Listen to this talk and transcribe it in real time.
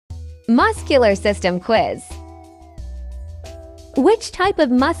Muscular system quiz. Which type of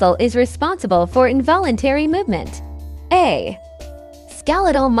muscle is responsible for involuntary movement? A.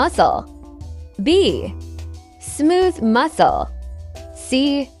 Skeletal muscle. B. Smooth muscle.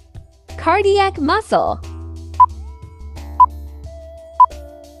 C. Cardiac muscle.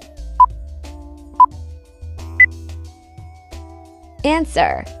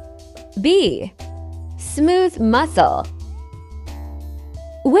 Answer: B. Smooth muscle.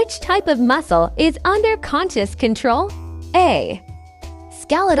 Which type of muscle is under conscious control? A.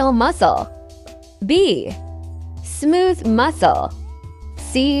 Skeletal muscle. B. Smooth muscle.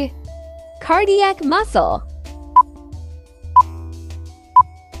 C. Cardiac muscle.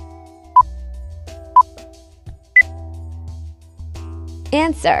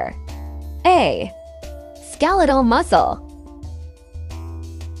 Answer: A. Skeletal muscle.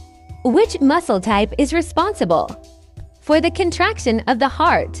 Which muscle type is responsible for the contraction of the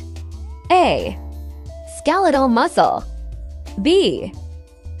heart? A. Skeletal muscle. B.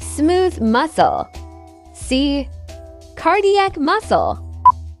 Smooth muscle. C. Cardiac muscle.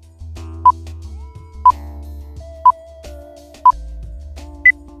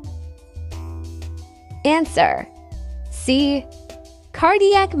 Answer: C.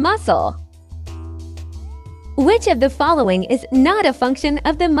 Cardiac muscle. Which of the following is not a function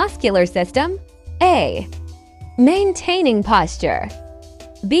of the muscular system? A. Maintaining posture.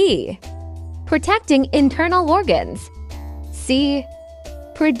 B. Protecting internal organs. C.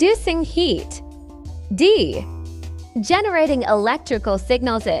 Producing heat. D. Generating electrical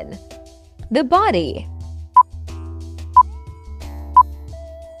signals in the body.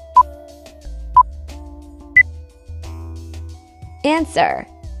 Answer: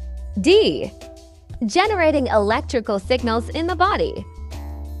 D. Generating electrical signals in the body.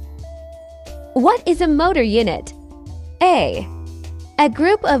 What is a motor unit? A. A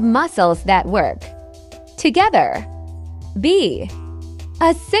group of muscles that work together. B.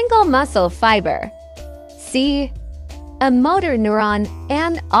 A single muscle fiber. C. A motor neuron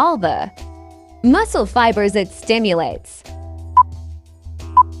and all the muscle fibers it stimulates.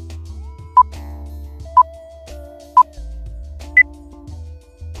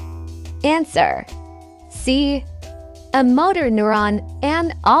 Answer: C. A motor neuron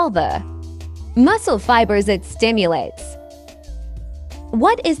and all the muscle fibers it stimulates.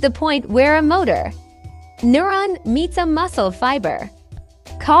 What is the point where a motor neuron meets a muscle fiber?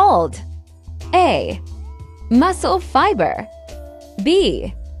 Called A. Muscle fiber.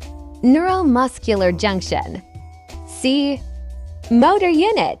 B. Neuromuscular junction. C. Motor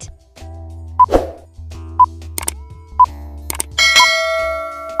unit.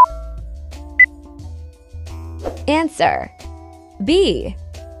 Answer: B.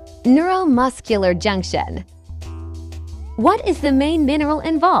 Neuromuscular junction. What is the main mineral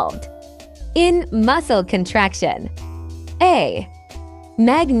involved in muscle contraction? A.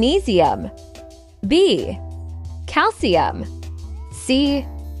 Magnesium. B. Calcium. C.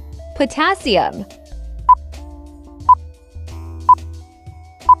 Potassium.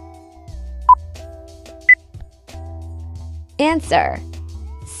 Answer: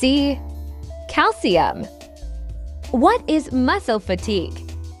 C. Calcium. What is muscle fatigue?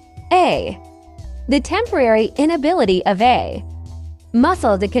 A. The temporary inability of a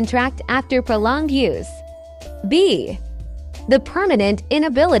muscle to contract after prolonged use. B. The permanent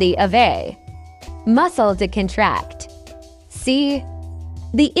inability of a muscle to contract. C.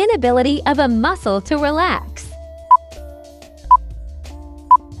 The inability of a muscle to relax.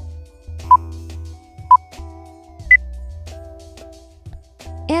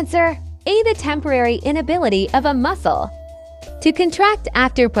 Answer: A. The temporary inability of a muscle to contract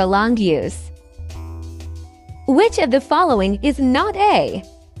after prolonged use. Which of the following is not a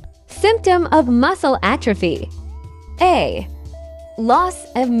symptom of muscle atrophy? A. Loss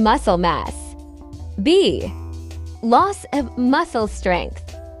of muscle mass. B. Loss of muscle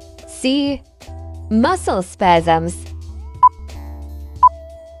strength. C. Muscle spasms.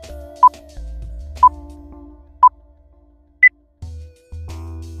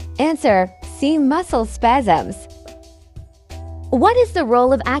 Answer: C. Muscle spasms. What is the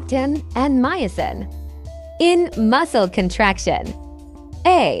role of actin and myosin in muscle contraction?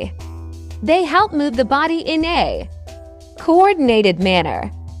 A. They help move the body in a coordinated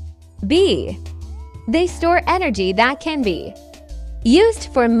manner. B. They store energy that can be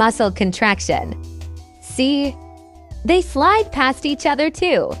used for muscle contraction. C. They slide past each other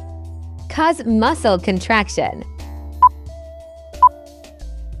to cause muscle contraction.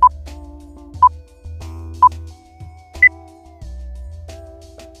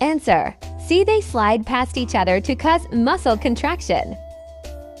 Answer: C. They slide past each other to cause muscle contraction.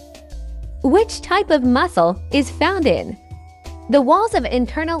 Which type of muscle is found in the walls of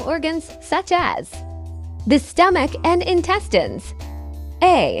internal organs such as the stomach and intestines?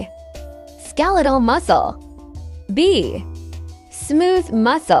 A. Skeletal muscle. B. Smooth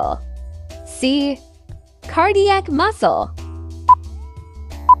muscle. C. Cardiac muscle.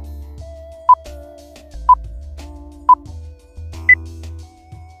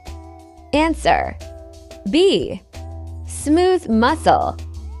 Answer: B. Smooth muscle.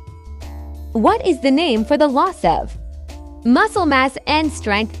 What is the name for the loss of muscle mass and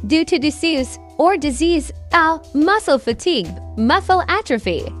strength due to disuse or disease? A. Muscle fatigue, muscle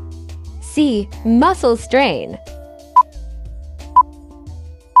atrophy. C. Muscle strain.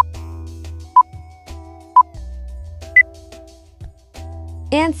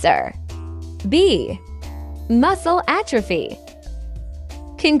 Answer: B. Muscle atrophy.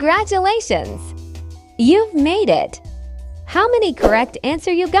 Congratulations! You've made it! How many correct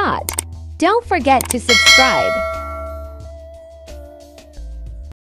answers you got? Don't forget to subscribe.